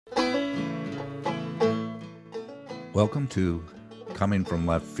Welcome to Coming from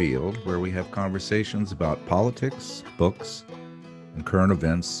Left Field, where we have conversations about politics, books, and current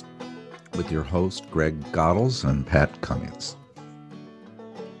events with your host, Greg Goddles and Pat Cummings.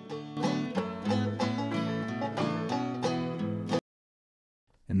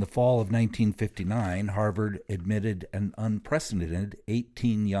 In the fall of 1959, Harvard admitted an unprecedented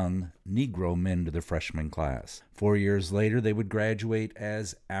 18 young Negro men to the freshman class. 4 years later, they would graduate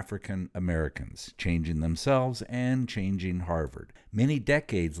as African Americans, changing themselves and changing Harvard. Many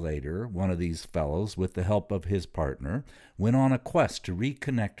decades later, one of these fellows, with the help of his partner, went on a quest to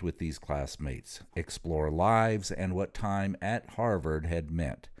reconnect with these classmates, explore lives and what time at Harvard had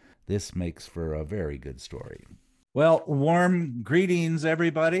meant. This makes for a very good story. Well, warm greetings,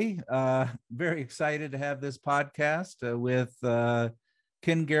 everybody. Very excited to have this podcast with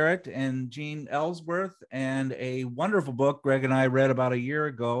Ken Garrett and Jeanne Ellsworth, and a wonderful book Greg and I read about a year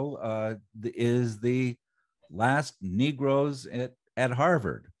ago is The Last Negroes at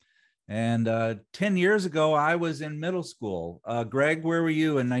Harvard. And 10 years ago, I was in middle school. Greg, where were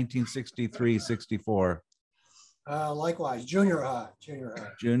you in 1963, 64? Likewise, junior high.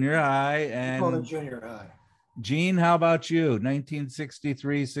 Junior high. And junior high. Jeanne, how about you?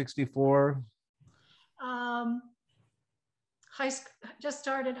 1963, 64? Just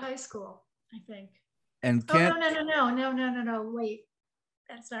started high school, I think. And Kent? No. Wait,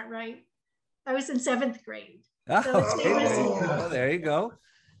 that's not right. I was in 7th grade. Oh, there you go.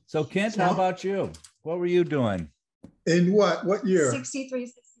 So Kent, how about you? What were you doing? In what year? 63,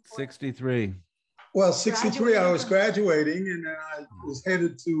 64. 63. Well, 63, I was graduating, and I was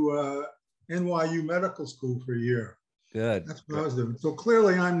headed to NYU Medical School for a year. Good. That's what I was doing. So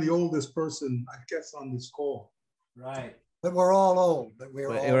clearly I'm the oldest person, I guess, on this call. Right. But we're all old.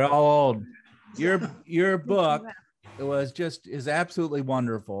 We're all old. Your book is absolutely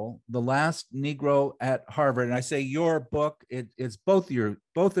wonderful. The Last Negro at Harvard. And I say your book, it's both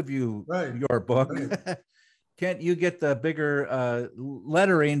of you, right. Your book. Right. Kent, you get the bigger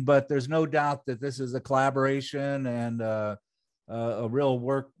lettering, but there's no doubt that this is a collaboration and a real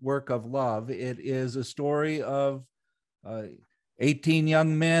work of love. It is a story of 18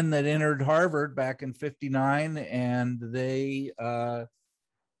 young men that entered Harvard back in 59, and they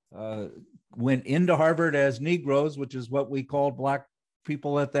went into Harvard as Negroes, which is what we called Black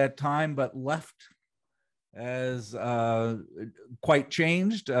people at that time, but left as quite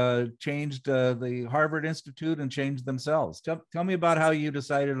changed the Harvard Institute and changed themselves. Tell me about how you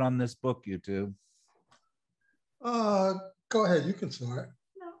decided on this book, you two. Go ahead, you can start.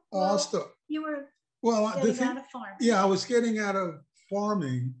 No, well, I'll start. You were getting out of farming. Yeah, I was getting out of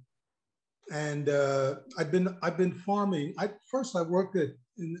farming, and I've been farming. First I worked in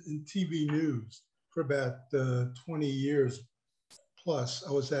TV news for about 20 years plus.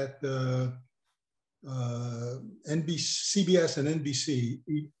 I was at CBS and NBC,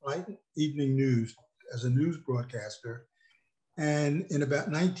 right, evening news as a news broadcaster, and in about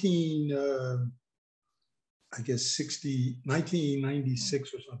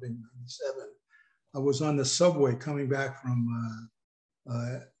 1996 or something, 97, I was on the subway coming back from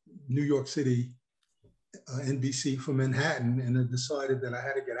New York City, NBC from Manhattan, and I decided that I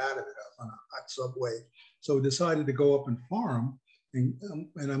had to get out of it. I was on a hot subway. So I decided to go up and farm, and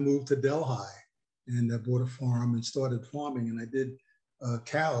I moved to Delhi, and I bought a farm and started farming, and I did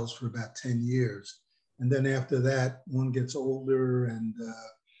cows for about 10 years. And then after that, one gets older, and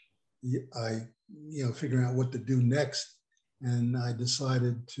I figuring out what to do next. And I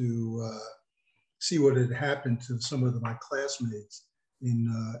decided to see what had happened to some of my classmates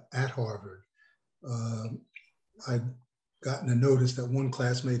at Harvard. I'd gotten a notice that one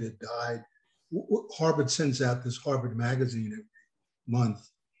classmate had died. Harvard sends out this Harvard magazine every month,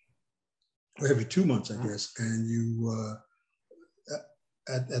 or every 2 months, I guess. And you,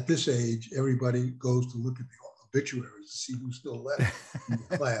 at this age, everybody goes to look at the obituaries to see who's still left in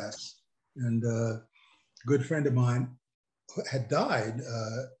the class. And a good friend of mine had died,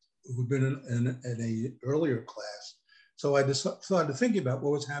 who'd been in an earlier class. So I started thinking about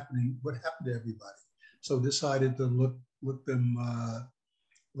what happened to everybody. So decided to look them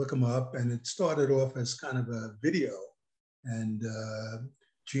up, and it started off as kind of a video, and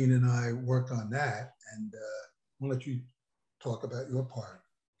Jeanne and I worked on that. And I'll let you talk about your part.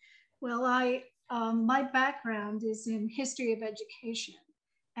 Well, my background is in history of education.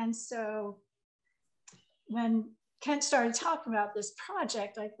 And so when Kent started talking about this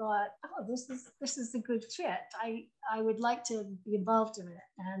project, I thought, oh, this is a good fit. I would like to be involved in it.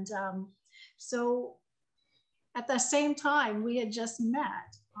 And so at the same time, we had just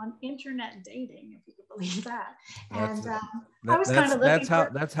met. on internet dating, if you could believe that. That's, And I was kind of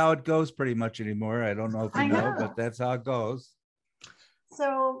looking that's how it goes pretty much anymore. I don't know if you know, but that's how it goes.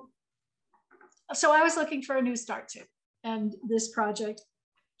 So I was looking for a new start too, and this project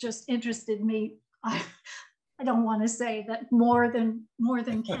just interested me. I don't want to say that more than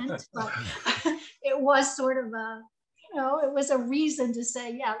Kent, but it was sort of a, it was a reason to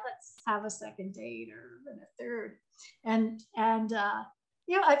say, yeah, let's have a second date or a third. And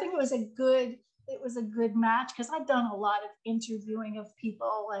I think it was a good match, because I've done a lot of interviewing of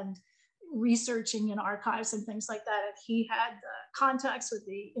people and researching in archives and things like that. And he had contacts with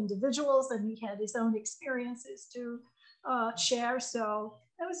the individuals, and he had his own experiences to share. So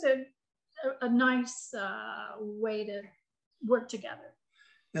it was a nice way to work together.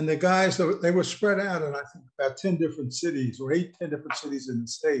 And the guys, they were spread out in, I think, about 10 different cities, or 10 different cities in the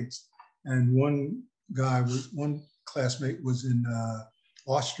States. And one classmate was in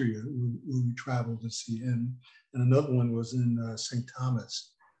Austria, who we traveled to see him. And another one was in St.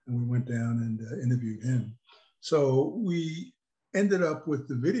 Thomas. And we went down and interviewed him. So we ended up with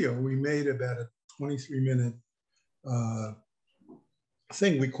the video. We made about a 23-minute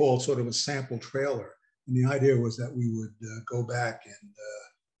thing we called sort of a sample trailer. And the idea was that we would go back and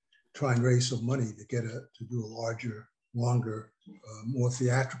try and raise some money to do a larger, longer, more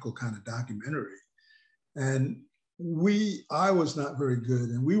theatrical kind of documentary. And I was not very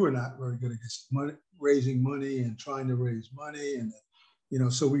good, and we were not very good at raising money and trying to raise money. And,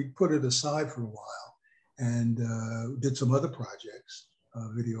 so we put it aside for a while and did some other projects,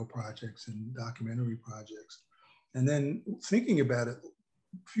 video projects and documentary projects. And then thinking about it,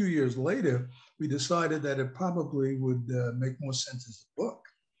 a few years later, we decided that it probably would make more sense as a book.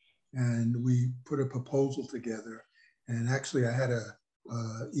 And we put a proposal together. And actually, I had a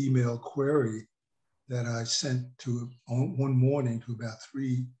email query that I sent one morning to about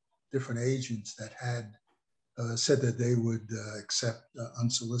 3 different agents that had said that they would accept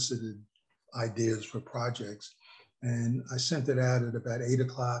unsolicited ideas for projects. And I sent it out at about 8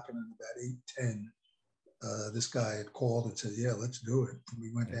 o'clock, and at about 8:10, this guy had called and said, yeah, let's do it. And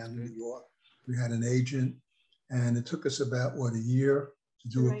we went down to New York. We had an agent, and it took us about, a year to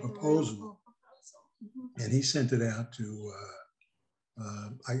do a proposal. Mm-hmm. And he sent it out to,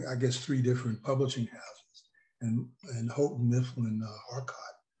 I guess, 3 different publishing houses. And Houghton Mifflin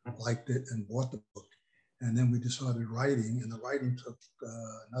Harcourt liked it and bought the book. And then we decided writing, and the writing took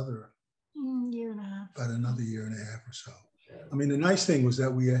another year and a half. About another year and a half or so. I mean, the nice thing was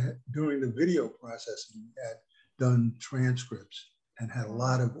that we had, during the video processing, we had done transcripts and had a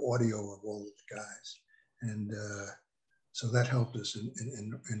lot of audio of all of the guys. And so that helped us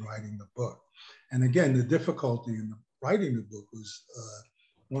in writing the book. And again, the difficulty in writing the book was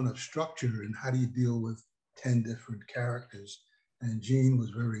one of structure, and how do you deal with 10 different characters. And Jeanne was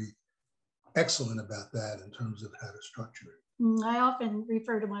very excellent about that in terms of how to structure it. I often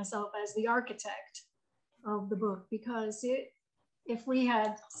refer to myself as the architect of the book, because if we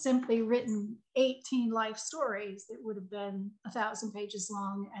had simply written 18 life stories, it would have been 1,000 pages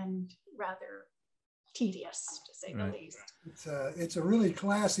long and rather tedious, to say the least. It's a really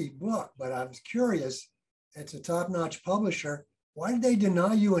classy book, but I was curious, it's a top-notch publisher. Why did they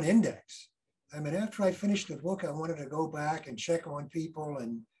deny you an index? I mean, after I finished the book, I wanted to go back and check on people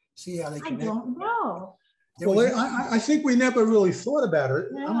and see how they connect. I don't know. Well, I think we never really thought about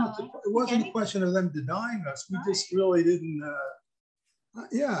it. No, it wasn't a question of them denying us. We just really didn't. I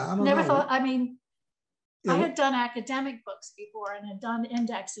don't never know. thought. I mean, I had done academic books before and had done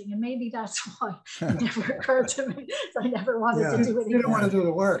indexing, and maybe that's why it never occurred to me. I never wanted to do it. You don't want to do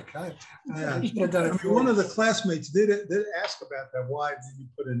the work. You should have done it. One of the classmates did ask about that. Why did you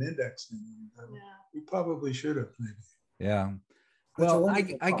put an index in? We probably should have, maybe. Yeah. Well, I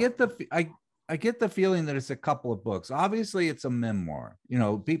get the feeling that it's a couple of books. Obviously, it's a memoir.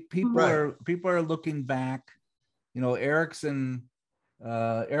 People are looking back. Eric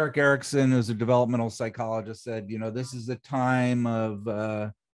Erickson, who's a developmental psychologist, said, this is a time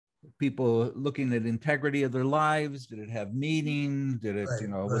of people looking at integrity of their lives. Did it have meaning? Did it,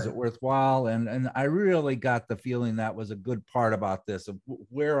 was it worthwhile? And I really got the feeling that was a good part about this. Of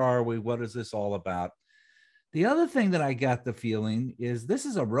where are we? What is this all about? The other thing that I got the feeling is this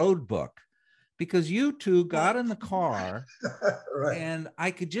is a road book, because you two got in the car and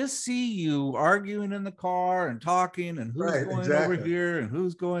I could just see you arguing in the car and talking, and who's going over here and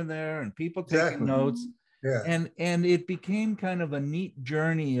who's going there, and people taking notes. Yeah. And it became kind of a neat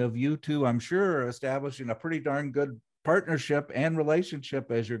journey of you two, I'm sure, establishing a pretty darn good partnership and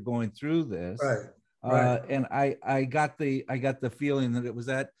relationship as you're going through this. And I got the feeling that it was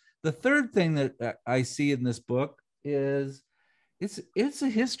that. The third thing that I see in this book is it's a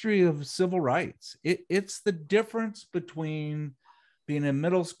history of civil rights. It's the difference between being in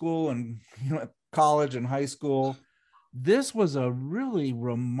middle school and college and high school. This was a really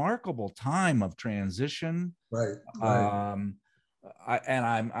remarkable time of transition. Right. I'm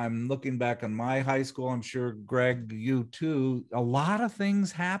looking back on my high school. I'm sure Greg, you too. A lot of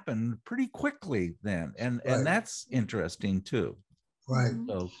things happened pretty quickly then, and that's interesting too. Right.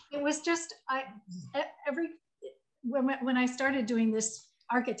 So it was just when I started doing this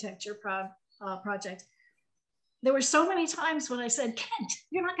architecture project, there were so many times when I said, Kent,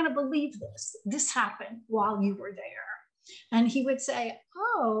 you're not going to believe this. This happened while you were there. And he would say,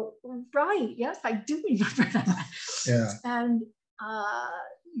 oh, right. Yes, I do remember that. Yeah. And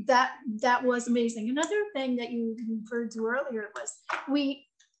that was amazing. Another thing that you referred to earlier was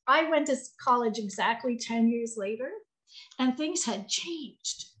I went to college exactly 10 years later, and things had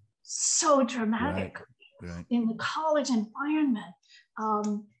changed so dramatically in the college environment.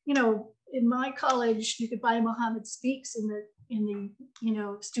 In my college, you could buy Muhammad Speaks in the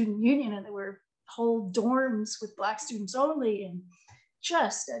student union, and there were whole dorms with Black students only, and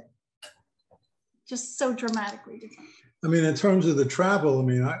just so dramatically different. I mean, in terms of the travel, I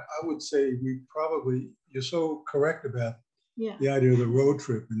mean, I would say you're so correct about the idea of the road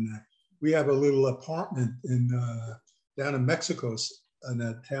trip, and that we have a little apartment down in Mexico in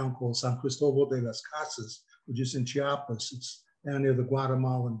a town called San Cristobal de las Casas, which is in Chiapas. It's down near the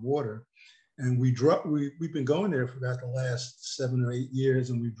Guatemalan border. And we've been going there for about the last 7 or 8 years,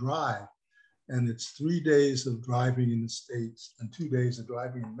 and we drive. And it's 3 days of driving in the States and 2 days of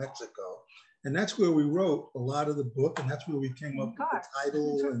driving in Mexico. And that's where we wrote a lot of the book, and that's where we came up with the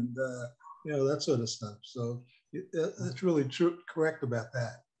title and that sort of stuff. So that's really correct about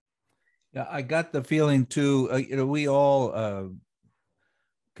that. Yeah, I got the feeling too. We all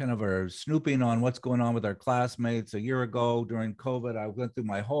kind of are snooping on what's going on with our classmates. A year ago during COVID, I went through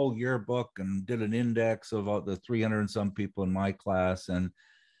my whole yearbook and did an index of all the 300 and some people in my class, and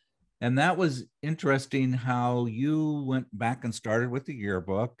that was interesting how you went back and started with the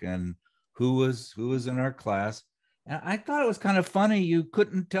yearbook and who was in our class. And I thought it was kind of funny. You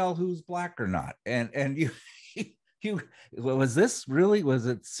couldn't tell who's Black or not. And you was this really, was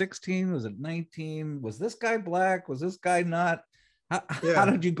it 16? Was it 19? Was this guy Black? Was this guy not? How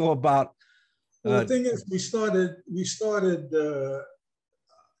did you go about? Well, the thing is, we started the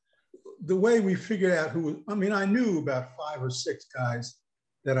way we figured out who, I mean, I knew about 5 or 6 guys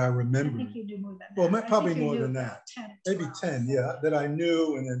that I remember. I think you do more than that. Well, probably more than that. 10 maybe 10, yeah, that I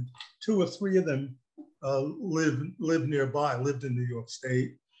knew. And then 2 or 3 of them lived nearby, lived in New York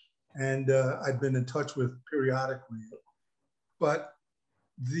State. And I'd been in touch with periodically. But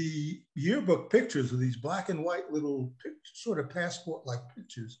the yearbook pictures are these black and white little sort of passport-like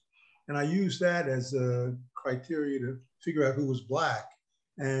pictures. And I used that as a criteria to figure out who was Black.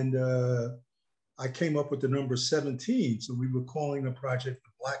 And I came up with the number 17. So we were calling the project the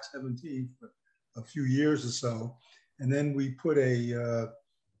Black 17 for a few years or so. And then we put the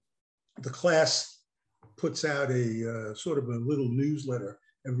class puts out a sort of a little newsletter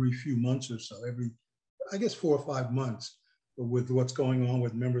every few months or so, I guess 4 or 5 months, with what's going on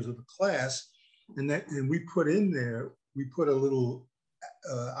with members of the class. And we put in there, we put a little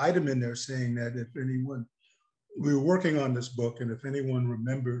item in there saying that if anyone, we were working on this book, and if anyone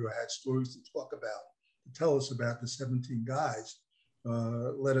remembered or had stories to talk about, to tell us about the 17 guys,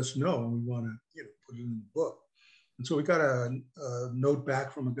 let us know, and we want to put it in the book. And so we got a note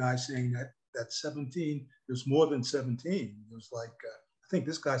back from a guy saying that 17, there's more than 17. It was like, I think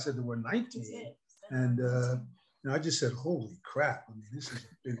this guy said there were 19. And I just said, holy crap, I mean, this is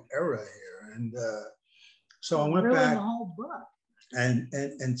a big error here. And so I went back the whole book.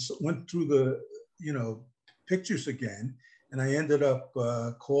 and so went through the, pictures again. And I ended up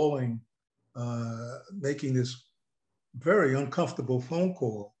making this very uncomfortable phone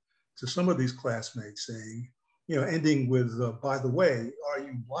call to some of these classmates saying, ending with, by the way, are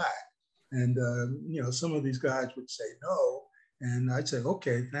you Black? And, some of these guys would say no. And I'd say,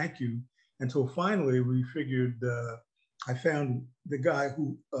 okay, thank you. Until finally we figured, I found the guy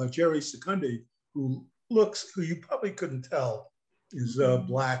who, Jerry Secundi, who you probably couldn't tell is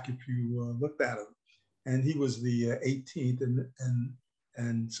Black if you looked at him. And he was the 18th,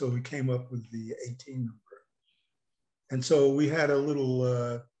 and so we came up with the 18 number. And so we had a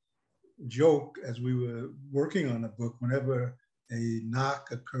little joke as we were working on the book. Whenever a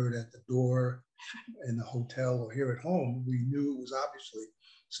knock occurred at the door in the hotel or here at home, we knew it was obviously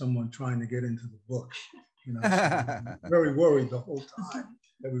someone trying to get into the book. So we were very worried the whole time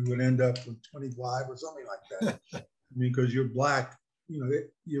that we would end up with 25 or something like that. I mean, because you're Black,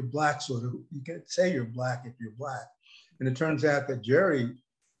 you're Black sort of, you can't say you're Black if you're Black. And it turns out that Jerry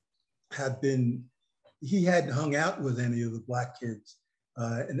he hadn't hung out with any of the Black kids.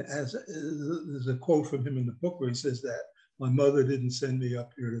 And there's a quote from him in the book where he says that my mother didn't send me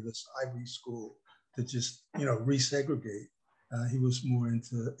up here to this Ivy school to just, resegregate. He was more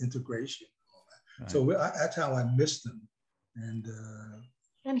into integration. Right. So that's how I missed him.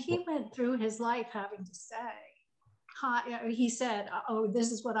 And he went through his life having to say, hi, he said, oh,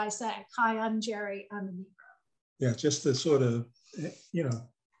 this is what I say. Hi, I'm Jerry, I'm a Negro. Yeah, just to sort of,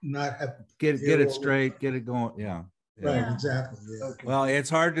 not have to get it straight, get it going. Yeah. Right, Yeah. exactly. Yeah. Okay. Well, it's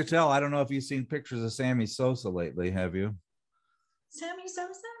hard to tell. I don't know if you've seen pictures of Sammy Sosa lately, have you? Sammy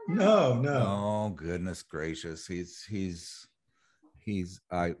Sosa? No. Oh, goodness gracious.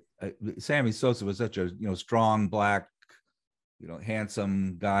 Sammy Sosa was such a, strong Black,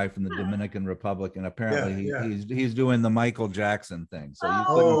 handsome guy from the Dominican Republic, and apparently he's doing the Michael Jackson thing. So you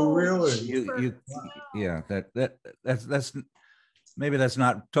couldn't. Oh, really? Yeah. That's maybe that's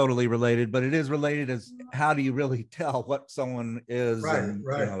not totally related, but it is related. As how do you really tell what someone is? Right.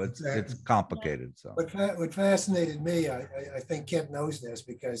 It's complicated. So what fascinated me, I think Kent knows this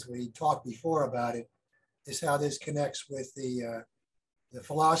because we talked before about it, is how this connects with the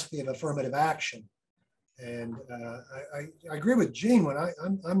philosophy of affirmative action. And I agree with Jeanne. When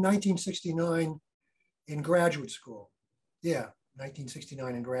I'm 1969 in graduate school. Yeah,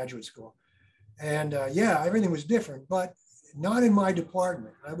 1969 in graduate school. And everything was different, but not in my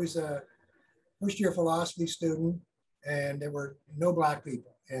department. I was a first-year philosophy student, and there were no Black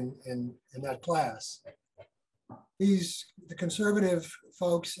people in that class. The conservative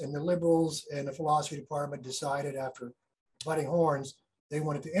folks and the liberals in the philosophy department decided, after butting horns, they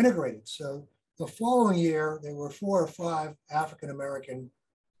wanted to integrate it. So the following year, there were 4 or 5 African-American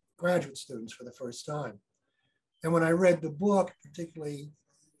graduate students for the first time. And when I read the book, particularly,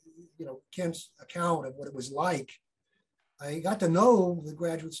 Kent's account of what it was like, I got to know the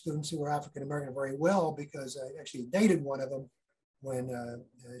graduate students who were African-American very well because I actually dated one of them when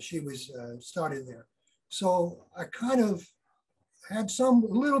she was started there. So I kind of had a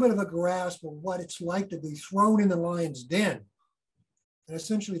little bit of a grasp of what it's like to be thrown in the lion's den. And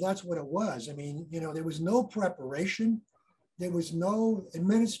essentially that's what it was. I mean, there was no preparation. There was no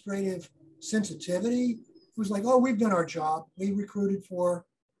administrative sensitivity. It was like, oh, we've done our job. We recruited for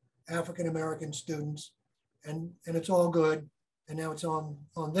African-American students and it's all good. And now it's on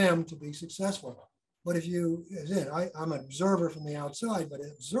them to be successful. But I'm an observer from the outside, but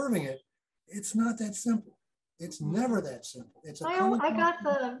observing it, it's not that simple. It's never that simple.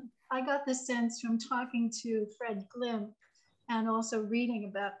 I got the sense from talking to Fred Glim and also reading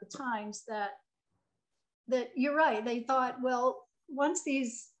about the Times that you're right. They thought, well, once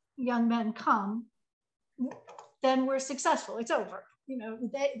these young men come, then we're successful. It's over.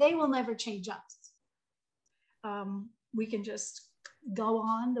 They will never change us. We can just go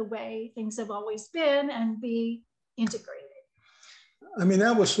on the way things have always been and be integrated. I mean,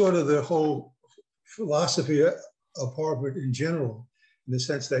 that was sort of the whole philosophy of Harvard in general, in the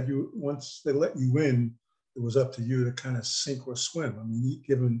sense that once they let you in, it was up to you to kind of sink or swim. I mean,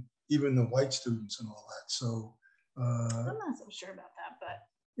 given even the white students and all that. So I'm not so sure about that, but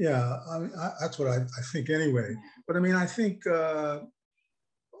yeah, I mean, that's what I think anyway. But I mean, I think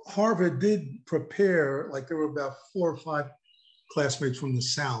Harvard did prepare, like there were about 4 or 5 classmates from the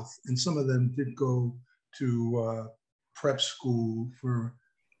South, and some of them did go to prep school for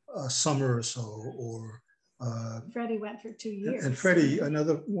a summer or so, or Freddie went through 2 years. And Freddie, went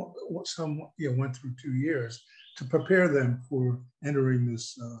through 2 years to prepare them for entering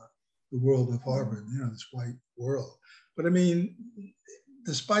this the world of Harvard, this white world. But I mean,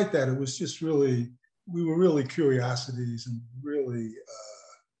 despite that, it was just we were really curiosities and really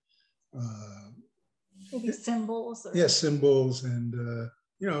maybe symbols. Symbols, and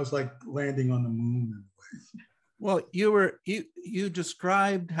it was like landing on the moon in a way. Well, you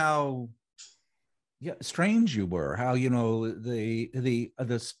described how strange you were, how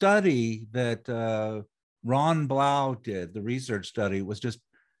the study that Ron Blau did, the research study, was just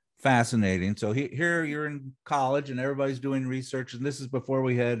fascinating. So here you're in college and everybody's doing research, and this is before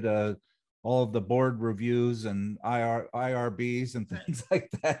we had all of the board reviews and IRBs and things like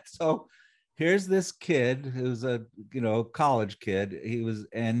that. So here's this kid who's a college kid.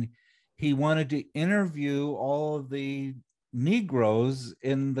 He wanted to interview all of the Negroes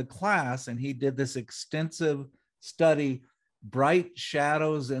in the class, and he did this extensive study, Bright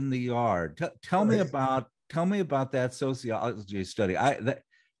Shadows in the Yard. Tell me about that sociology study.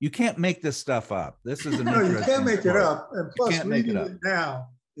 You can't make this stuff up. This is no, you can't make it up. And plus, reading it now,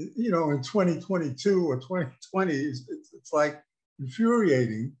 in 2022 or 2020, it's like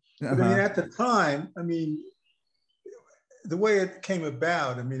infuriating. But I mean, at the time, the way it came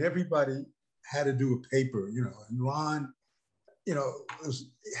about, I mean, everybody had to do a paper, you know, and Ron, you know,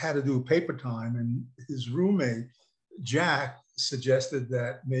 had to do a paper time, and his roommate, Jack, suggested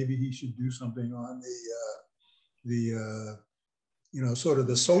that maybe he should do something on you know, sort of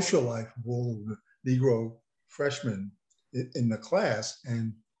the social life of all of the Negro freshmen in the class.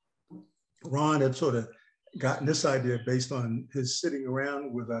 And Ron had sort of gotten this idea based on his sitting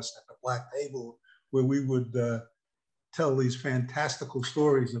around with us at the black table, where we would tell these fantastical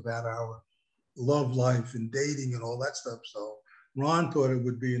stories about our love life and dating and all that stuff. So Ron thought it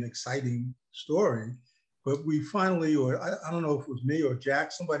would be an exciting story, but we finally, or I don't know if it was me or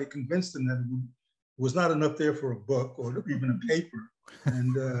Jack, somebody convinced him that it was not enough there for a book or even a paper.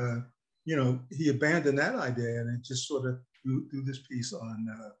 And, you know, he abandoned that idea, and it just sort of do this piece on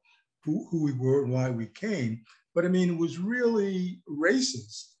who we were and why we came. But I mean, it was really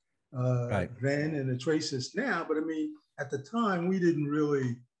racist then, and it's racist now. But I mean, at the time, we didn't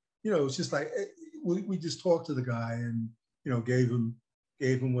really, you know, it was just like, we just talked to the guy and, you know, gave him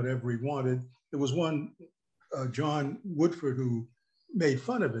whatever he wanted. There was one, John Woodford, who made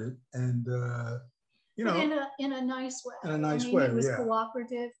fun of it, and you know, in a nice way. In a nice way, he was yeah.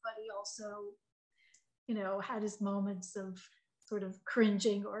 cooperative, but he also, you know, had his moments of sort of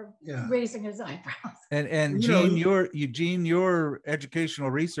cringing or raising his eyebrows. And Jeanne, your educational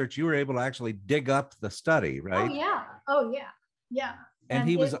research, you were able to actually dig up the study, right? Oh yeah. And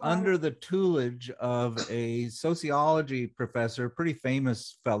he was under the tutelage of a sociology professor, pretty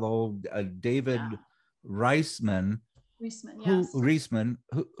famous fellow, David Reisman,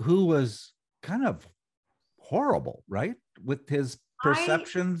 who was kind of horrible, right? With his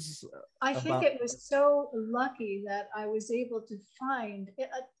perceptions. I think it was so lucky that I was able to find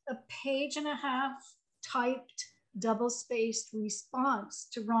a page and a half typed, double-spaced response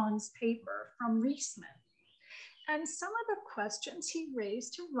to Ron's paper from Reisman. And some of the questions he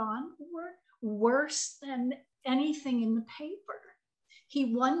raised to Ron were worse than anything in the paper.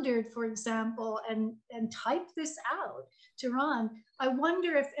 He wondered, for example, and typed this out to Ron, I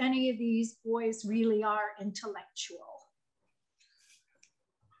wonder if any of these boys really are intellectual.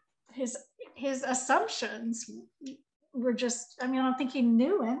 His assumptions were just, I mean, I don't think he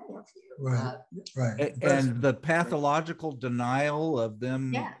knew any of you. Right. And the pathological denial of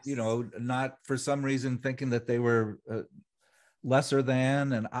them, you know, not for some reason thinking that they were lesser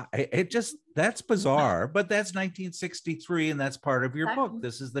than, and that's bizarre, but that's 1963, and that's part of your book.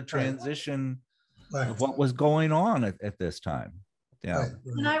 This is the transition of what was going on at this time. Yeah.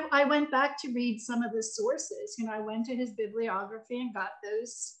 And I went back to read some of the sources. You know, I went to his bibliography and got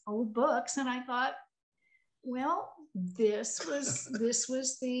those old books, and I thought, well, this was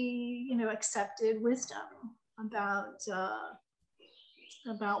the, you know, accepted wisdom about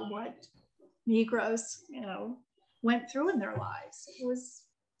what Negroes, you know, went through in their lives. It was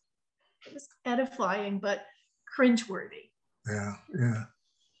edifying, but cringeworthy. Yeah.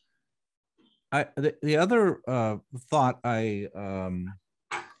 The other thought I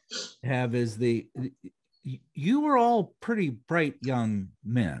have is you were all pretty bright young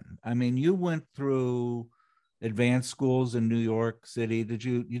men. I mean, you went through advanced schools in New York City. Did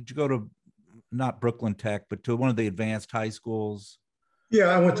you go to, not Brooklyn Tech, but to one of the advanced high schools? Yeah,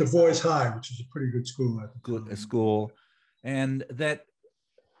 I went to Boys High, which is a pretty good school at the time. School, and that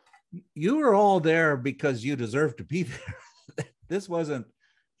you were all there because you deserved to be there. This wasn't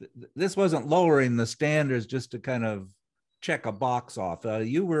lowering the standards just to kind of check a box off.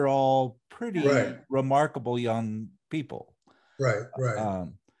 You were all pretty remarkable young people. Right.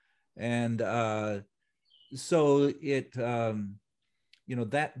 So it, you know,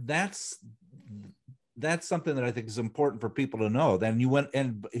 that's something that I think is important for people to know. Then you went,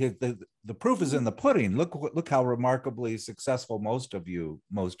 and the proof is in the pudding. Look how remarkably successful most of you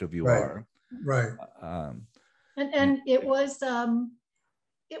are. Right. And it was the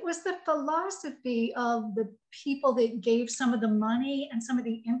philosophy of the people that gave some of the money and some of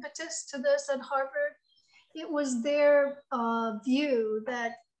the impetus to this at Harvard. It was their view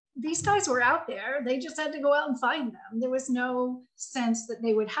that these guys were out there. They just had to go out and find them. There was no sense that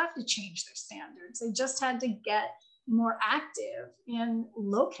they would have to change their standards. They just had to get more active in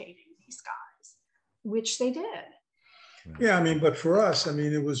locating these guys, which they did. Yeah, I mean, but for us, I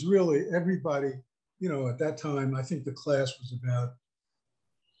mean, it was really everybody, you know, at that time, I think the class was about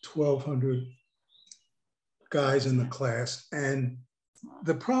 1,200 guys in the class. And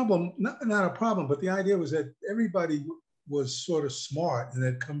the problem, not a problem, but the idea was that everybody was sort of smart and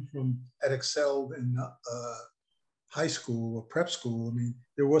had excelled in high school or prep school. I mean,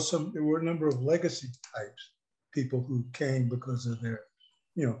 there were a number of legacy types, people who came because of their,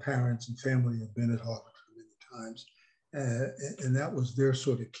 you know, parents and family had been at Harvard for many times. and that was their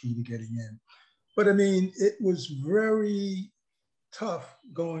sort of key to getting in. But I mean, it was very tough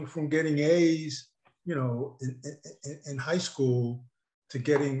going from getting A's, you know, in high school to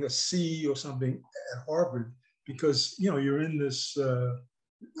getting a C or something at Harvard, because, you know, you're in this,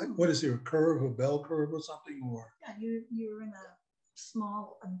 what is there, a curve, a bell curve or something? Or yeah, you're in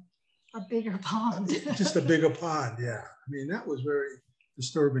a bigger pond. Just a bigger pond, yeah. I mean, that was very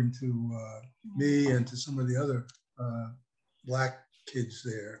disturbing to me and to some of the other Black kids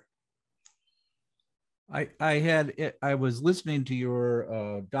there. I was listening to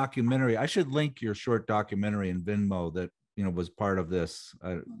your documentary. I should link your short documentary in Venmo that, you know, was part of this,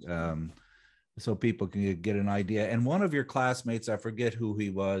 so people can get an idea. And one of your classmates, I forget who he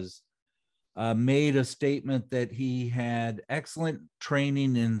was, made a statement that he had excellent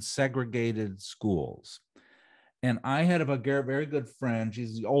training in segregated schools. And I had a very good friend,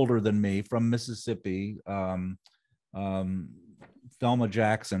 she's older than me, from Mississippi, Thelma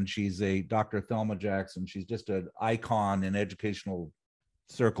Jackson. She's Dr. Thelma Jackson. She's just an icon in educational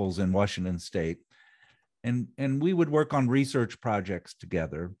circles in Washington State. And we would work on research projects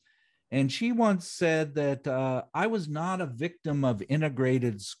together. And she once said that I was not a victim of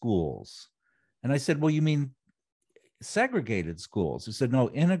integrated schools. And I said, well, you mean segregated schools? She said, no,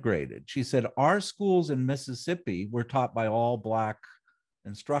 integrated. She said, our schools in Mississippi were taught by all Black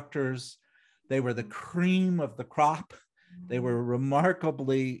instructors. They were the cream of the crop. They were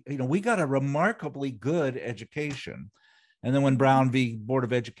remarkably, you know, we got a remarkably good education. And then when Brown v. Board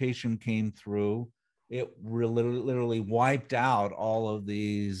of Education came through, it literally wiped out all of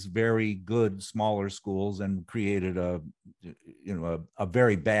these very good smaller schools and created a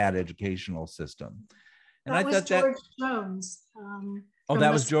very bad educational system. And that was George Jones.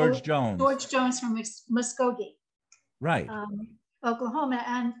 That was George Jones. George Jones from Muskogee, right, Oklahoma,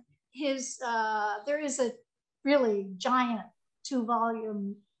 and his there is a really giant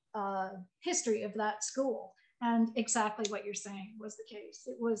 2-volume history of that school, and exactly what you're saying was the case.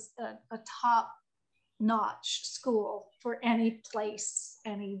 It was a top-notch school for any place,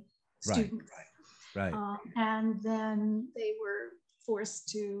 any student. Right. And then they were forced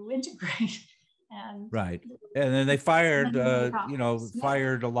to integrate. And then they fired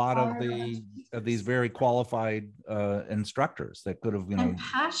fired a lot of these very qualified instructors that could have, and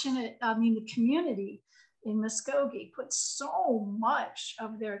passionate. I mean, the community in Muskogee put so much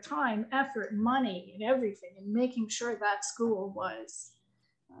of their time, effort, money, and everything in making sure that school was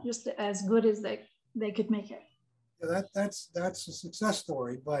just as good as they could make it. Yeah, that's a success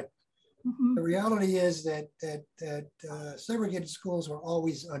story, but the reality is that segregated schools were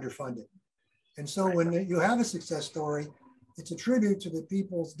always underfunded. And so when you have a success story, it's a tribute to the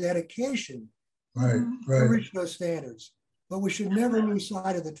people's dedication to reach those standards. But we should never lose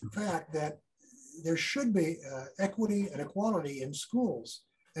sight of the fact that there should be equity and equality in schools.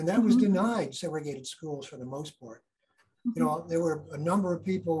 And that was denied segregated schools for the most part. You know, there were a number of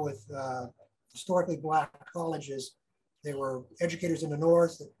people with historically Black colleges. They were educators in the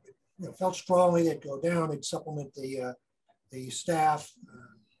North that felt strongly they'd go down, they'd supplement the staff.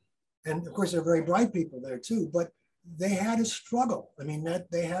 And of course, they're very bright people there too, but they had to struggle. I mean,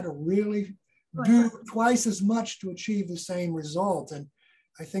 that they had to really do twice as much to achieve the same result. And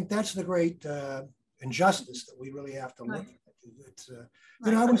I think that's the great injustice that we really have to look at. It's,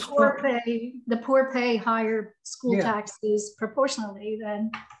 the poor pay higher school taxes proportionally than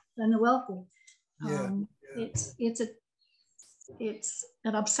the wealthy. It's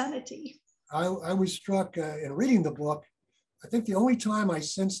an obscenity. I was struck in reading the book. I think the only time I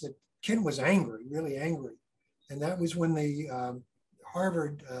sensed that Kent was angry, really angry, and that was when the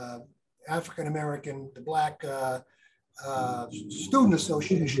Harvard African-American, the Black Student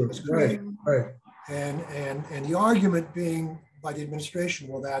Association was created. And the argument being by the administration,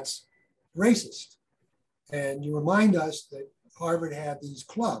 well, that's racist. And you remind us that Harvard had these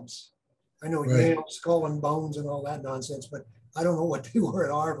clubs. I know Yale, Skull and Bones and all that nonsense, but I don't know what they were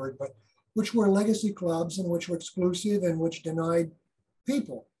at Harvard, but which were legacy clubs and which were exclusive and which denied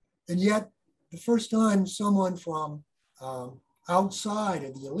people. And yet, the first time someone from outside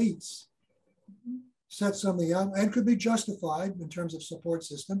of the elites set something up, and could be justified in terms of support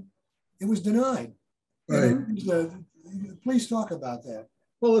system, it was denied. Please talk about that.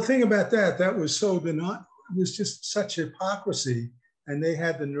 Well, the thing about that was so denied, it was just such hypocrisy. And they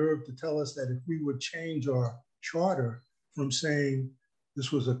had the nerve to tell us that if we would change our charter from saying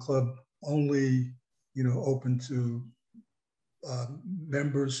this was a club only, open to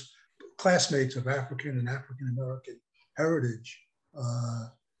members, classmates of African and African-American heritage,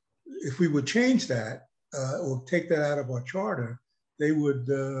 if we would change that or take that out of our charter, it would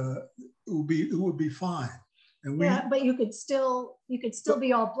be fine. And we, yeah, but you could still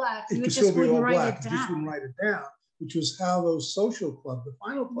be all black. it You could just still be wouldn't all write black. it You just down. wouldn't write it down, which was how those social clubs, the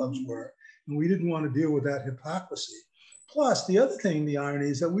final clubs were. And we didn't want to deal with that hypocrisy. Plus, the other thing, the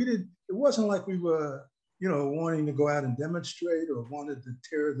irony is that it wasn't like we were, wanting to go out and demonstrate or wanted to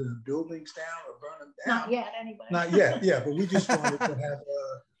tear the buildings down or burn them down. Not yet, anyway. Not yet, yeah, but we just wanted to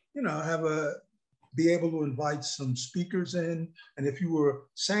be able to invite some speakers in. And if you were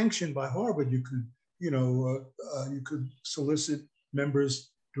sanctioned by Harvard, you could, you could solicit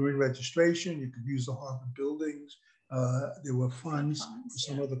members during registration. You could use the Harvard buildings. There were funds for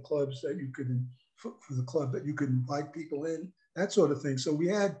some of the clubs that you could, for the club that you could invite people in, that sort of thing. So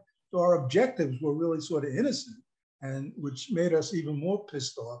our objectives were really sort of innocent, and which made us even more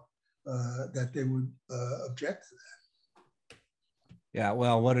pissed off that they would object to that. Yeah,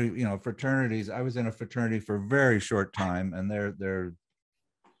 well, fraternities? I was in a fraternity for a very short time, and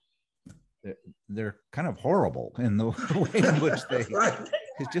they're kind of horrible in the way in which they. Right.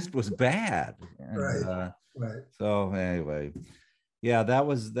 It just was bad. And, right. So anyway, yeah, that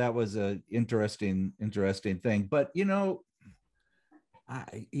was a interesting thing. But you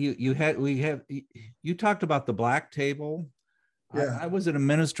talked about the black table. Yeah. I was an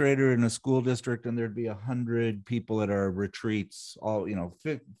administrator in a school district, and there'd be 100 people at our retreats, all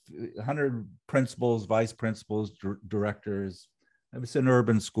 100 principals, vice principals, directors. I was in an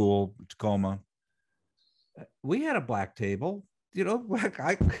urban school, Tacoma. We had a black table, we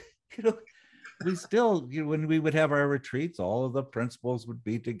still, when we would have our retreats, all of the principals would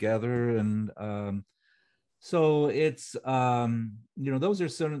be together, and so it's those are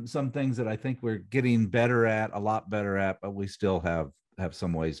some things that I think we're getting a lot better at, but we still have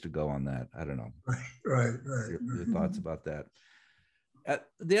some ways to go on that. I don't know. Right. Your thoughts about that.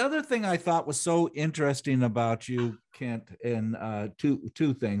 The other thing I thought was so interesting about you, Kent, and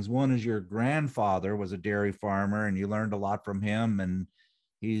two things. One is your grandfather was a dairy farmer, and you learned a lot from him. And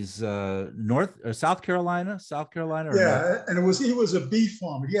he's South Carolina. Yeah, and he was a beef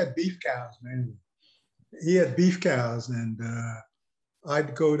farmer. He had beef cows, man. He had beef cows, and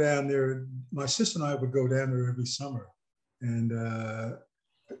I'd go down there. My sister and I would go down there every summer, and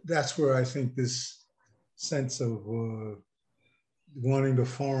that's where I think this sense of wanting to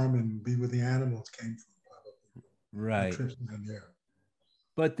farm and be with the animals came from, probably. Right. Trips down there.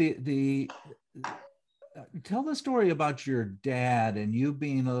 But tell the story about your dad and you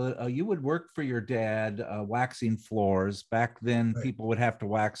being you would work for your dad waxing floors. Back then, right. People would have to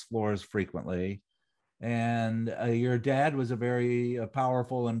wax floors frequently. And your dad was a very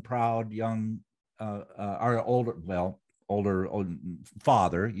powerful and proud young, older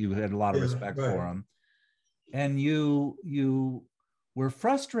father. You had a lot of respect for him. And you were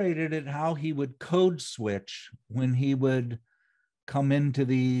frustrated at how he would code switch when he would come into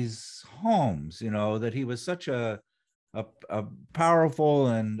these homes, that he was such a powerful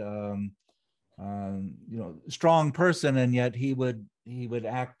and strong person, and yet he would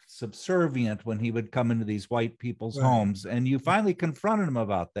act subservient when he would come into these white people's homes. And you finally confronted him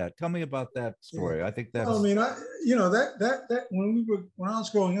about that. Tell me about that story. Yeah. I think that's. Well, I mean, that when I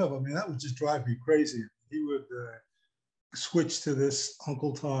was growing up, I mean, that would just drive me crazy. He would switch to this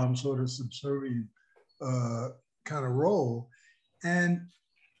Uncle Tom sort of subservient kind of role. And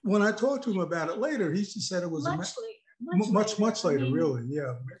when I talked to him about it later, he just said it was much later, really.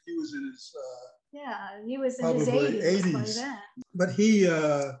 Yeah, he was in his. He was in his 80s by then. But he,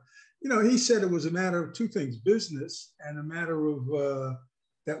 he said it was a matter of two things: business and a matter of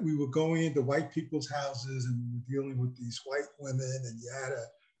that we were going into white people's houses and we were dealing with these white women, and you had to,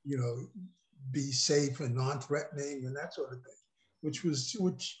 be safe and non-threatening and that sort of thing, which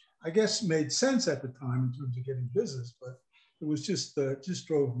I guess made sense at the time in terms of getting business, but it was just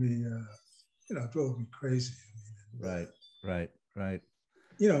drove me crazy. I mean, right.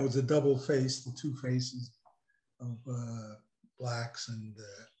 It was a double face, the two faces of blacks and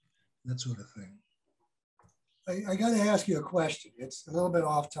that sort of thing. I got to ask you a question. It's a little bit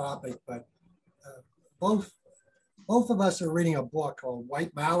off topic, but both of us are reading a book called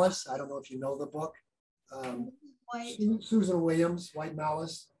White Malice. I don't know if you know the book. Susan Williams, White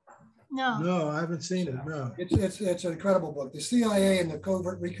Malice. No, I haven't seen it. No, it's an incredible book. The CIA and the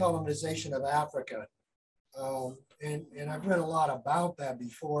covert recolonization of Africa, and I've read a lot about that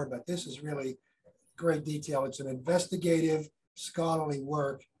before, but this is really great detail. It's an investigative, scholarly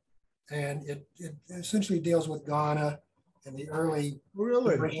work, and it essentially deals with Ghana and the early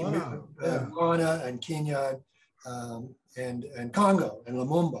Ghana and Kenya and Congo and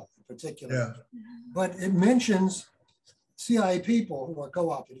Lumumba in particular. Yeah. But it mentions CIA people who were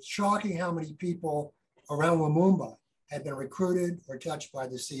co-opted. It's shocking how many people around Lumumba had been recruited or touched by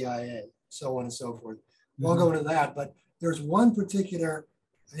the CIA, so on and so forth. won't go into that, but there's one particular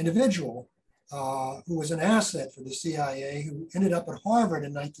individual who was an asset for the CIA who ended up at Harvard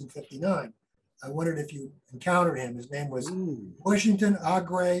in 1959. I wondered if you encountered him. His name was Washington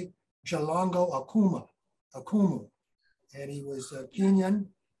Agre Jalongo Akumu. And he was Kenyan,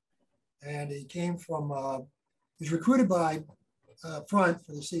 and he came from, he was recruited by Front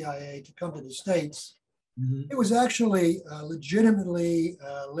for the CIA to come to the States. It was actually legitimately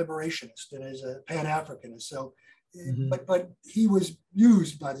liberationist and is a Pan-Africanist. So, but he was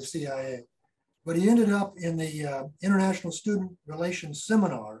used by the CIA. But he ended up in the International Student Relations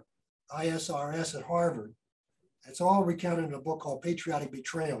Seminar, ISRS at Harvard. It's all recounted in a book called Patriotic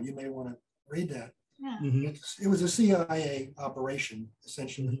Betrayal. You may want to read that. Yeah. It was a CIA operation,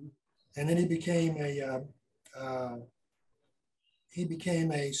 essentially. And then he became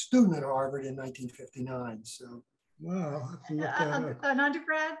a student at Harvard in 1959. So, wow, I have to look that up. An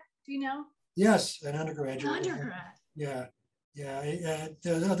undergrad, do you know? yes, an undergraduate. Undergrad. Yeah, yeah.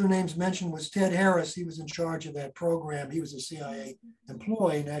 The other names mentioned was Ted Harris. He was in charge of that program. He was a CIA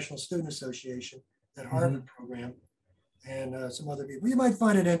employee, National Student Association, that Harvard program, and some other people. You might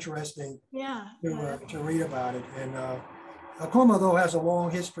find it interesting to read about it. And Akuma, though, has a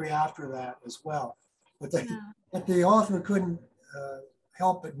long history after that as well. But the author couldn't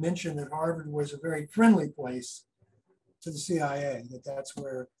help but mention that Harvard was a very friendly place to the CIA, that's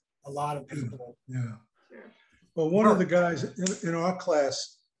where a lot of people. Yeah. Well, one of the guys in our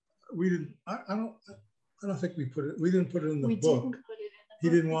class, we didn't, I don't think we didn't put it in the book. Didn't put it in the he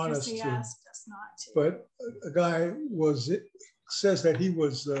book didn't want us he to. asked us not to. But a guy says that he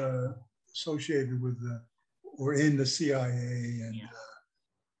was associated with or in the CIA and,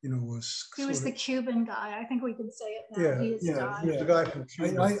 he was the Cuban guy. I think we can say it now. Yeah, he is he was the guy from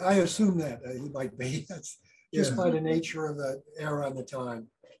Cuba. I assume that he might be. That's just by the nature of the era and the time.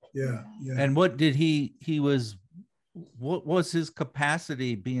 Yeah. And what was his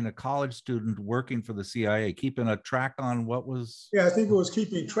capacity being a college student working for the CIA, keeping a track on what was? Yeah, I think it was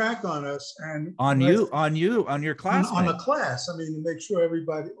keeping track on us and on your classmates. On the class. I mean, to make sure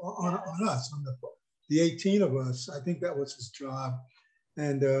everybody on us, on the 18 of us. I think that was his job.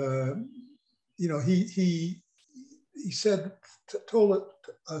 And he said, told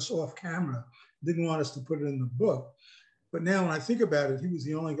us off camera, didn't want us to put it in the book. But now when I think about it, he was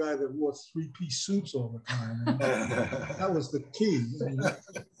the only guy that wore three-piece suits all the time. And that was the key. I mean,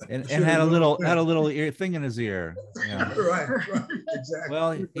 and had a little ear thing in his ear. Yeah. right, exactly.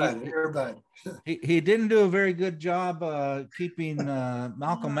 Well, he didn't do a very good job keeping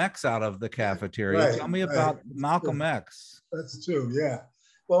Malcolm X out of the cafeteria. Right, Tell me about Malcolm X. That's true. Yeah.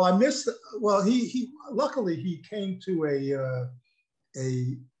 Well, I missed. Well, he luckily he came to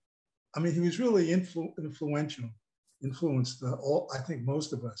I mean, he was really influenced I think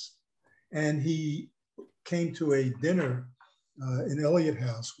most of us, and he came to a dinner in Elliott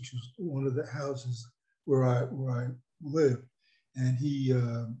House, which was one of the houses where I live, and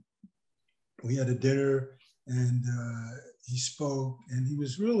we had a dinner, and he spoke, and he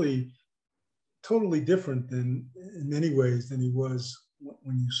was really totally different in many ways than he was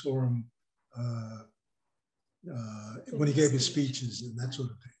when you saw him when he gave his speeches and that sort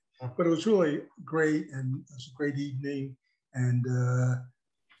of thing. But it was really great, and it was a great evening. And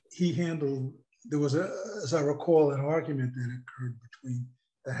there was as I recall, an argument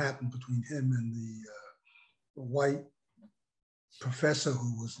that happened between him and the white professor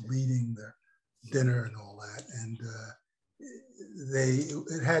who was leading the dinner and all that. And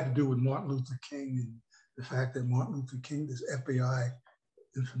it had to do with Martin Luther King and the fact that Martin Luther King, this FBI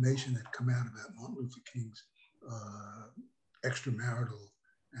information had come out about Martin Luther King's extramarital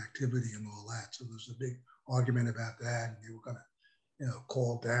activity and all that. So there was a big argument about that, and they were going to,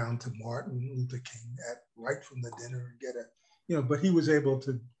 call down to Martin Luther King right from the dinner and get but he was able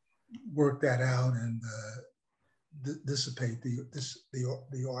to work that out and dissipate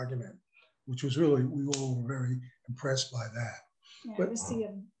the argument, which was really, we all were very impressed by that. Yeah, but to see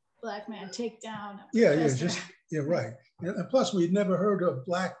a black man take down. Right. And plus, we'd never heard a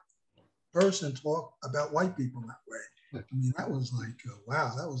black person talk about white people that way. I mean, that was like,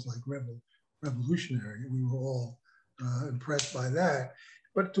 wow, that was like revolutionary. We were all impressed by that.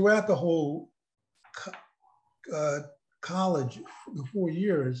 But throughout the whole college, the 4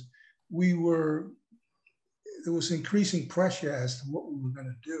 years, there was increasing pressure as to what we were going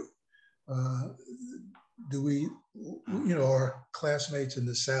to do. Our classmates in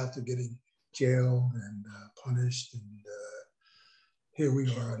the South are getting jailed and punished, and here we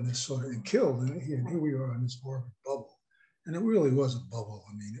are in this sort of, and killed, and here we are in this Harvard bubble. And it really was a bubble.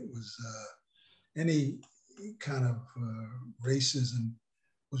 I mean, it was any kind of racism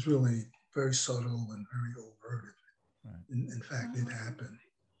was really very subtle and very overt. Right. In fact, it happened.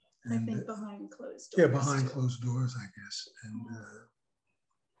 I And, think behind closed doors. yeah, behind too. closed doors, I guess. And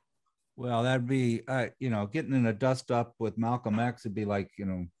Well, that'd be, getting in a dust up with Malcolm X would be like,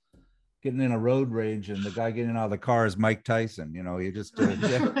 getting in a road rage and the guy getting out of the car is Mike Tyson. You just Right,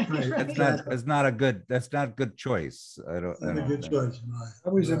 that's not a good choice. not a good choice. Right. I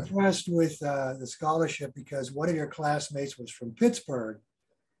was Right. impressed with the scholarship because one of your classmates was from Pittsburgh.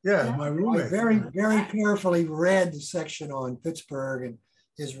 Yeah, my I roommate. very carefully read the section on Pittsburgh and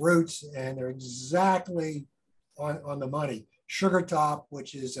his roots, and they're exactly on the money. Sugar Top,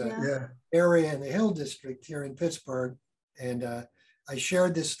 which is a Yeah. area in the Hill District here in Pittsburgh, and I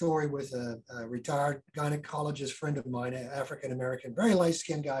shared this story with a retired gynecologist friend of mine, an African American, very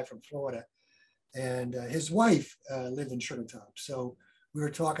light-skinned guy from Florida, and his wife lived in Sugar Top. So we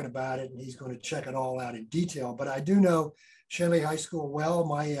were talking about it, and he's going to check it all out in detail. But I do know Shenley High School well.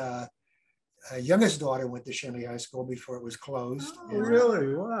 My youngest daughter went to Shenley High School before it was closed. Oh, And,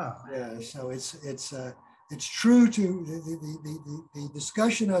 Really? Wow. yeah, so it's true to the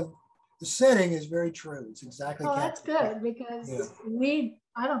discussion of the setting is very true. It's exactly. Oh, that's good because Yeah.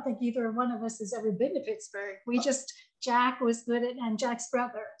 I don't think either one of us has ever been to Pittsburgh. Jack was good at, and Jack's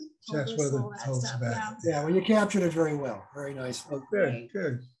brother. Jack's brother told us about it. Yeah, well, you captured it very well. Very nice. Oh, good,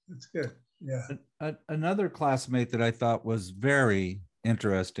 good. That's good. Yeah. Another classmate that I thought was very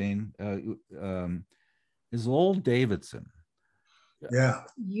interesting is Lowell Davidson. Yeah.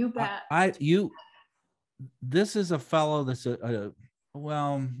 You bet. This is a fellow that's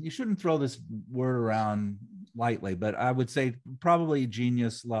well, you shouldn't throw this word around lightly, but I would say probably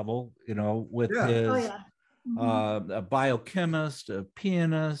genius level, with his a biochemist, a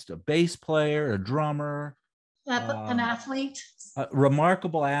pianist, a bass player, a drummer, An athlete, a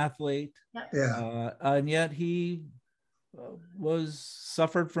remarkable athlete. Yeah. And yet he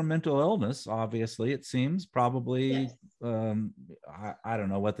suffered from mental illness. Obviously, it seems probably. Yes. I don't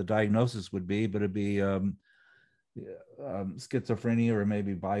know what the diagnosis would be, but it'd be schizophrenia or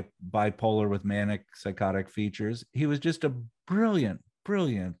maybe bipolar with manic psychotic features. He was just a brilliant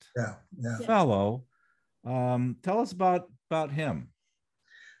fellow. Tell us about him.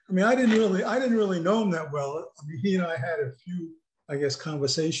 I mean, I didn't really know him that well. I mean, he and I had a few, I guess,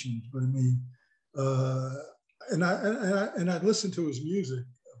 conversations. But I mean, and I listened to his music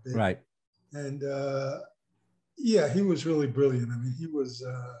a bit. Right. And yeah, he was really brilliant. I mean, he was.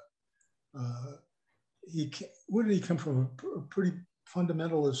 Where did he come from? A pretty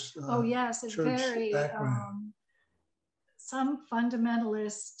fundamentalist. Oh yes, it's very some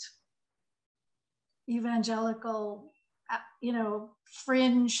fundamentalist evangelical,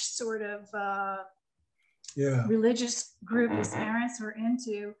 fringe sort of religious group his parents were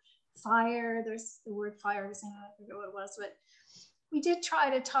into. Fire, there's the word fire was in it, I forget what it was, but we did try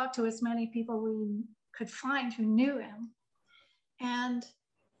to talk to as many people we could find who knew him. And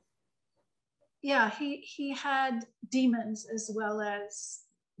yeah, he had demons as well as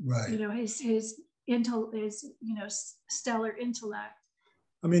his stellar intellect.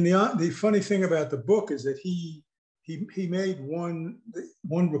 I mean, the funny thing about the book is that he made one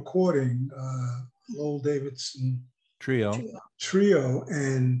recording, Lowell Davidson Trio,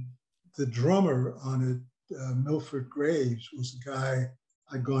 and the drummer on it, Milford Graves, was the guy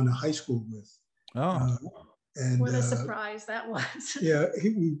I'd gone to high school with. Oh. And what a surprise that was. Yeah,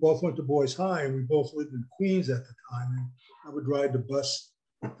 we both went to Boys High, and we both lived in Queens at the time. And I would ride the bus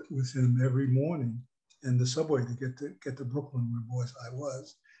with him every morning and the subway to get to Brooklyn, where Boys High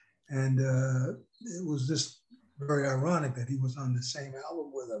was. And it was just very ironic that he was on the same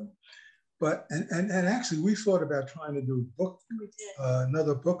album with him. But and actually, we thought about trying to do a book,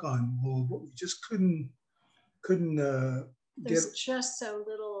 another book on Lowell, but we just couldn't. There's just so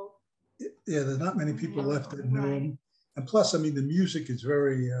little. Yeah, there's not many people left that knew him. And plus, I mean, the music is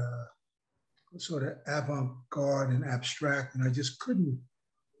very sort of avant-garde and abstract, and I just couldn't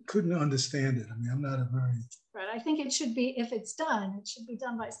understand it. I mean, I'm not a very... Right, I think it should be, if it's done, it should be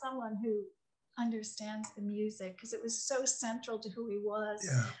done by someone who understands the music, because it was so central to who he was.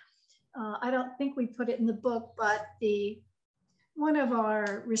 Yeah. I don't think we put it in the book, but one of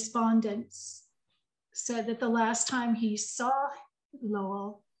our respondents said that the last time he saw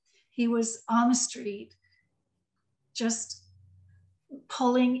Lowell, he was on the street just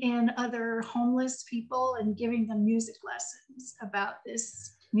pulling in other homeless people and giving them music lessons about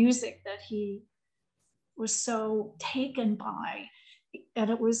this music that he was so taken by. And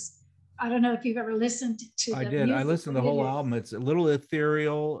it was, I don't know if you've ever listened to I did. I listened to the whole album. It's a little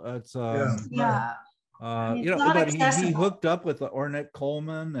ethereal. It's yeah. mean, You it's know, not but he accessible. hooked up with Ornette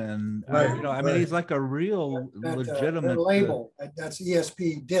Coleman, and Right, you know, I mean, right. he's like a real Their legitimate. label, that's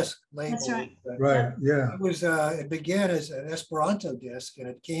ESP disc label. That's right. Right, yeah. It began as an Esperanto disc, and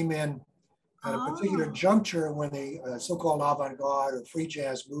it came in at a particular Oh. juncture when the so-called avant-garde or free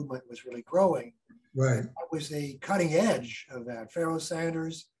jazz movement was really growing. Right, It was the cutting edge of that. Pharoah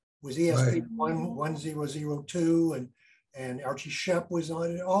Sanders was ESP right. 1002, and Archie Shepp was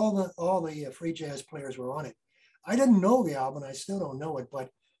on it. All the free jazz players were on it. I didn't know the album. I still don't know it,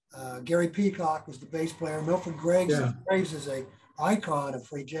 but Gary Peacock was the bass player. Milford Graves, Yeah. Graves is a icon of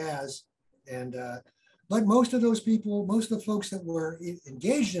free jazz, and but most of those people, most of the folks that were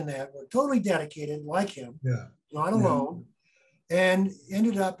engaged in that were totally dedicated, like him, Yeah. not alone, and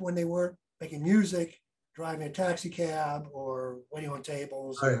ended up when they were making music, driving a taxi cab or waiting on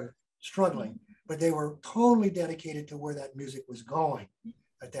tables Right. or struggling, but they were totally dedicated to where that music was going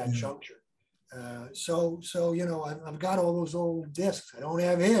at that juncture. So you know, I've got all those old discs. I don't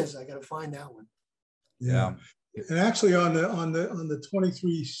have his. I got to find that one. Yeah. And actually on the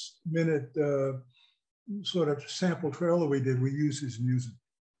 23-minute sort of sample trailer we did, we used his music.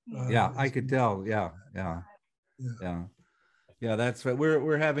 Yeah, I could tell. Yeah. That's right.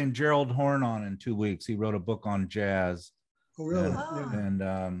 We're having Gerald Horn on in 2 weeks. He wrote a book on jazz. Oh, really?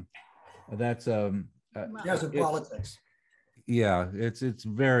 And that's Jazz and politics. Yeah, it's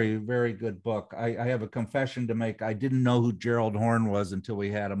very, very good book. I have a confession to make. I didn't know who Gerald Horn was until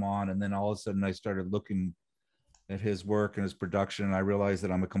we had him on, and then all of a sudden I started looking at his work and his production, and I realized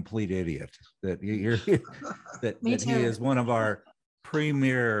that I'm a complete idiot. That that he is one of our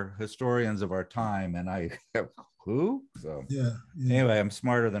premier historians of our time, and I who? So anyway, I'm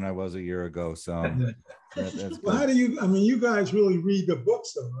smarter than I was a year ago. So that's good. Well, how do you? I mean, you guys really read the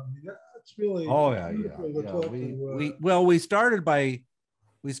books, though. I mean, that's really. Oh yeah.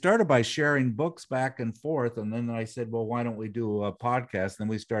 We started by sharing books back and forth, and then I said, well, why don't we do a podcast? Then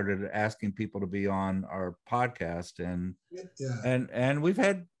we started asking people to be on our podcast, and we've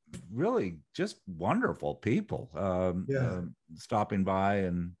had really just wonderful people stopping by,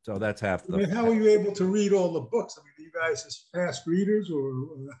 and so that's half the. I mean, how are you able to read all the books? I mean, are you guys as fast readers, or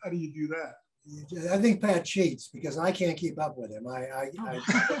how do you do that? I think Pat cheats because I can't keep up with him. I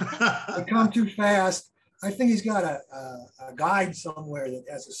come too fast. I think he's got a guide somewhere that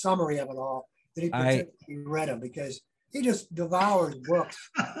has a summary of it all that he pretends he read them, because he just devours books.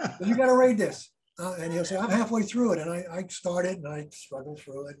 You got to read this. And he'll say, I'm halfway through it. And I start it and I struggle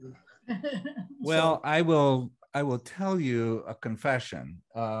through it. Well, so, I will tell you a confession.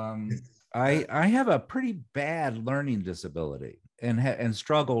 I have a pretty bad learning disability and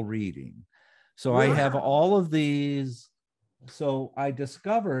struggle reading. So I have all of these. So I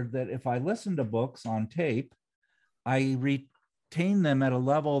discovered that if I listen to books on tape, I retain them at a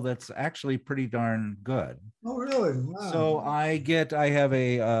level that's actually pretty darn good. Oh, really? Wow. So I have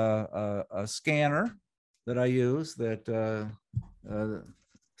a scanner that I use that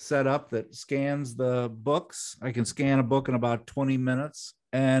set up that scans the books. I can scan a book in about 20 minutes,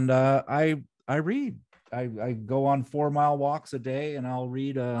 and I read. I go on 4-mile walks a day, and I'll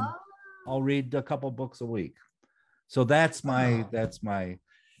read a couple books a week. So that's my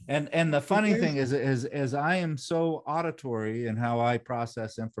and the funny thing is I am so auditory in how I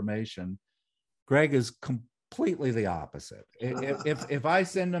process information. Greg is completely the opposite. If I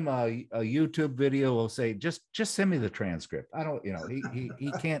send him a YouTube video, he'll say, just send me the transcript. I don't,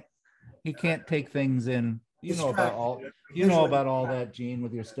 he can't take things in. You know about all that, Jeanne,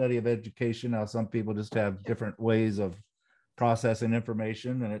 with your study of education, how some people just have different ways of processing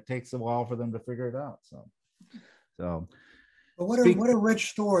information, and it takes a while for them to figure it out. So but what a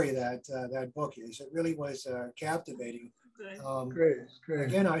rich story that book is. It really was captivating. Great.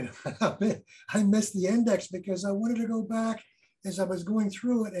 Again, I missed the index because I wanted to go back as I was going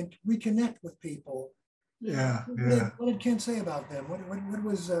through it and reconnect with people. What did Ken say about them? What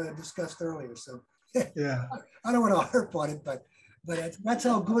was discussed earlier? So I don't want to harp on it, but that's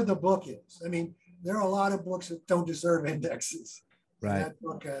how good the book is. I mean, there are a lot of books that don't deserve indexes. Right. That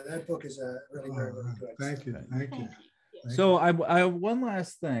book is really very, very good. Thank you. So I have one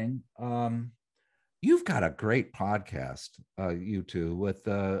last thing. You've got a great podcast, you two, with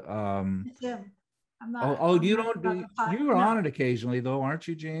the. I'm not, you don't do. You're on it occasionally, though, aren't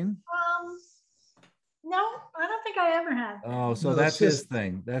you, Jeanne? No, I don't think I ever have. Oh, so that's his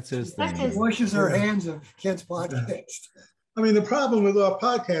thing. That's his thing. She washes her hands of Ken's podcast. I mean, the problem with our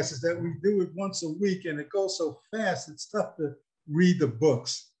podcast is that we do it once a week, and it goes so fast. It's tough to read the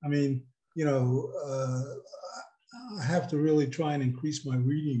books. I mean, I have to really try and increase my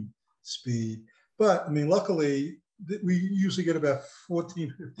reading speed. But I mean, luckily, we usually get about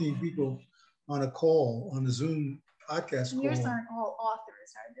 14, 15 people on a call, on a Zoom podcast And yours call. aren't all authors,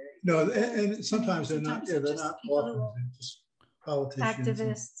 are they? No, and sometimes they're not. Yeah, they're not authors. They're just politicians,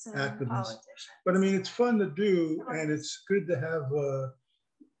 Activists and activists. politicians. But I mean, it's fun to do, and it's good to have,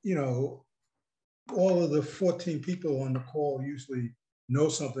 you know, all of the 14 people on the call usually know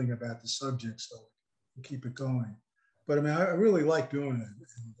something about the subject, so we keep it going. But I mean, I really like doing it,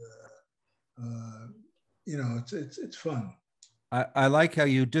 and you know, it's fun. I like how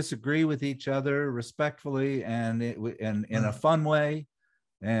you disagree with each other respectfully and in a fun way,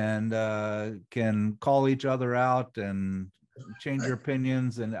 and can call each other out and change your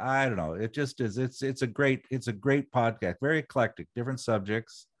opinions. And I don't know, it just is. It's a great podcast, very eclectic, different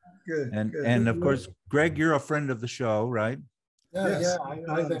subjects. Good. And of course, Greg, you're a friend of the show, right? Yeah, Yes. yeah.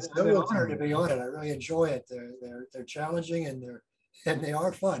 I've been honored to be on it. I really enjoy it. They're challenging and they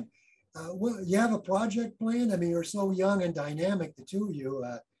are fun. Well, you have a project planned? I mean, you're so young and dynamic, the two of you.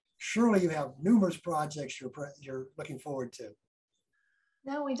 Surely you have numerous projects you're looking forward to.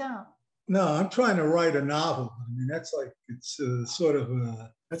 No, we don't. No, I'm trying to write a novel. I mean, that's like, it's sort of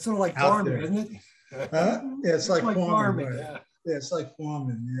That's sort of like out farming, there. isn't it? Huh? Yeah, it's like farming. Right? Yeah. Yeah, it's like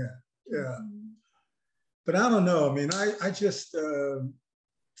farming. Yeah. Mhm. But I don't know. I mean, I just,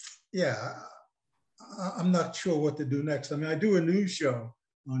 yeah, I'm not sure what to do next. I mean, I do a news show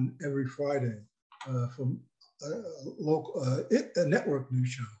on every Friday from a network news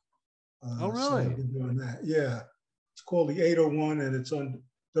show. Oh, really? So I've been doing that. Yeah. It's called the 801 and it's on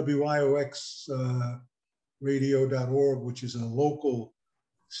WIOX radio.org, which is a local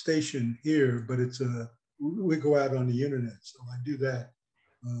station here, but we go out on the internet. So I do that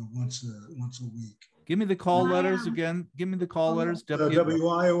once a week. Give me the call letters again. Give me the call letters.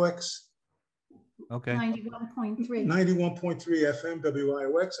 WIOX. Okay. 91.3. 91.3 FM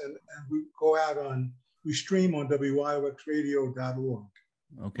WIOX, and we stream on WIOXradio.org.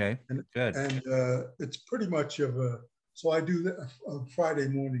 Okay, and, good. And it's pretty much so I do a Friday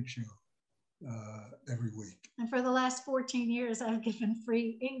morning show every week. And for the last 14 years, I've given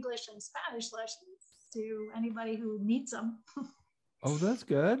free English and Spanish lessons to anybody who needs them. Oh, that's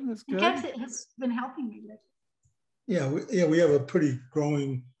good. That's good. It has been helping me with it. Yeah, we have a pretty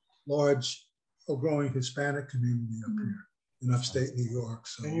growing Hispanic community up here in upstate New York.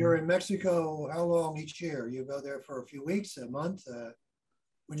 So. And you're in Mexico how long each year? You go there for a few weeks, a month?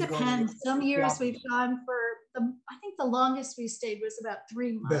 Depends. Some years we've gone for I think the longest we stayed was about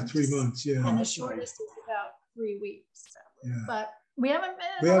 3 months. About 3 months, yeah. And the shortest is about 3 weeks. So. Yeah. But we haven't been.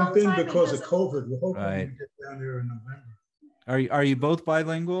 We haven't been because of COVID. We're hoping to get down there in November. Are you both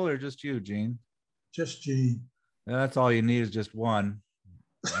bilingual or just you, Jeanne? Just Jeanne. That's all you need is just one.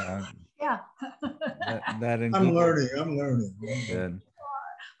 Yeah. I'm learning. Good.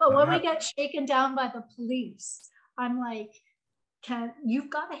 But when we get shaken down by the police, I'm like, you've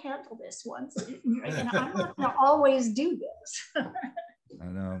got to handle this once. I'm not going to always do this. I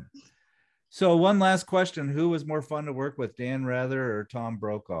know. So one last question. Who was more fun to work with, Dan Rather or Tom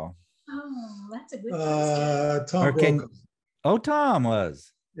Brokaw? Oh, that's a good question. Tom Brokaw. Oh, Tom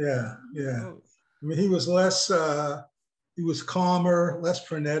was. Yeah. I mean, he was less, he was calmer, less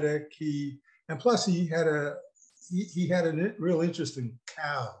frenetic. And plus he had a real interest in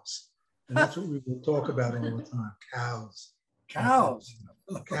cows. And that's what we would talk about all the time, cows. I'm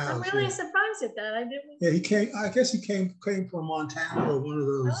really surprised at that. I didn't. Yeah, I guess he came from Montana or one of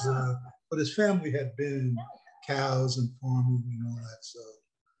those, but his family had been in cows and farming and all that. So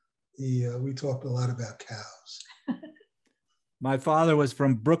we talked a lot about cows. My father was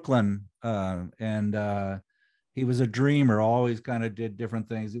from Brooklyn, and he was a dreamer, always kind of did different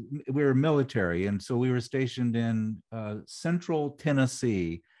things. We were military, and so we were stationed in central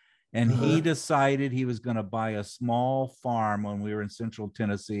Tennessee. And he decided he was going to buy a small farm when we were in central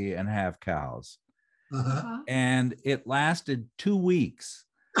Tennessee and have cows. And it lasted 2 weeks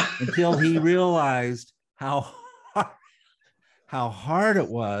until he realized how hard it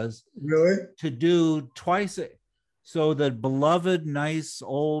was to do twice. So the beloved, nice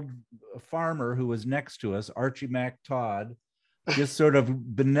old farmer who was next to us, Archie Mac Todd, just sort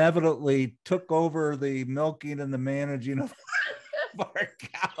of benevolently took over the milking and the managing of our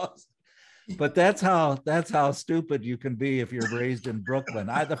cows. But that's how stupid you can be if you're raised in Brooklyn.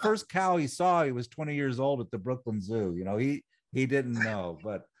 The first cow he saw, he was 20 years old at the Brooklyn Zoo. You know, he didn't know,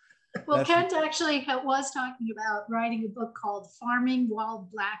 but. Well, Kent actually was talking about writing a book called Farming While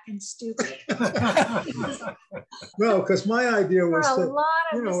Black and Stupid. No, because my idea was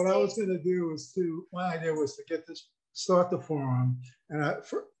what I was going to do was my idea was to start the farm. And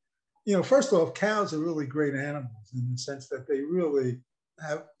first off, cows are really great animals in the sense that they really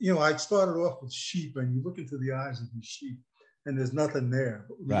have, I started off with sheep, and you look into the eyes of the sheep and there's nothing there.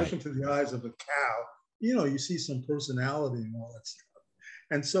 But when you Right. look into the eyes of a cow, you know, you see some personality and all that stuff.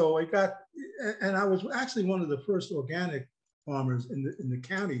 And so and I was actually one of the first organic farmers in the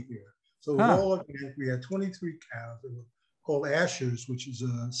county here. So it was all organic. We had 23 cows. They were called Ashers, which is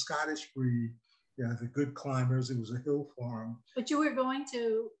a Scottish breed. Yeah, the good climbers. It was a hill farm. But you were going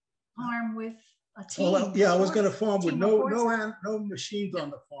to farm with a team. Oh, well, yeah, I was going to farm with no machines on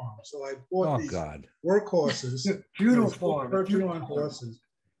the farm. So I bought these work horses, beautiful on horses,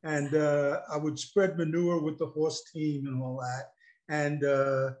 and I would spread manure with the horse team and all that. And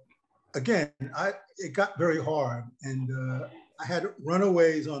again, it got very hard, and I had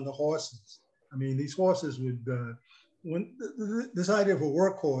runaways on the horses. I mean, these horses would this idea of a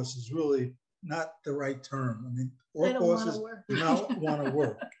workhorse is really not the right term. I mean, workhorses do not want to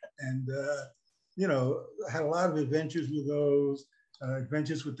work. And, you know, I had a lot of adventures with those,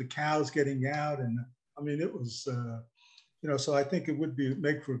 adventures with the cows getting out. And I mean, it was, you know, so I think it would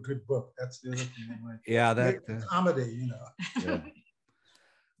make for a good book. That's the other thing. Like, yeah, that comedy, you know. Yeah.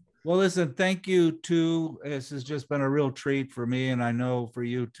 Well, listen, thank you too. This has just been a real treat for me, and I know for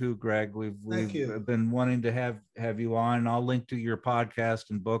you too, Greg. We've been wanting to have you on. I'll link to your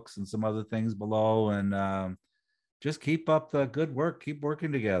podcast and books and some other things below, and just keep up the good work. Keep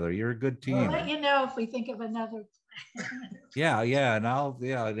working together. You're a good team. I'll let you know if we think of another. Yeah,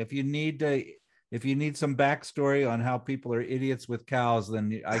 and if you need some backstory on how people are idiots with cows,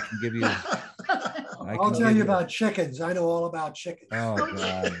 then I can give you. I'll tell you about chickens. I know all about chickens. Oh,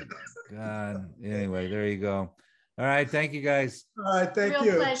 God. Anyway, there you go. All right. Thank you, guys. All right. Thank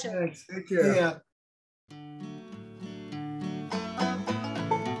you. Pleasure. Thanks. Take care. Yeah.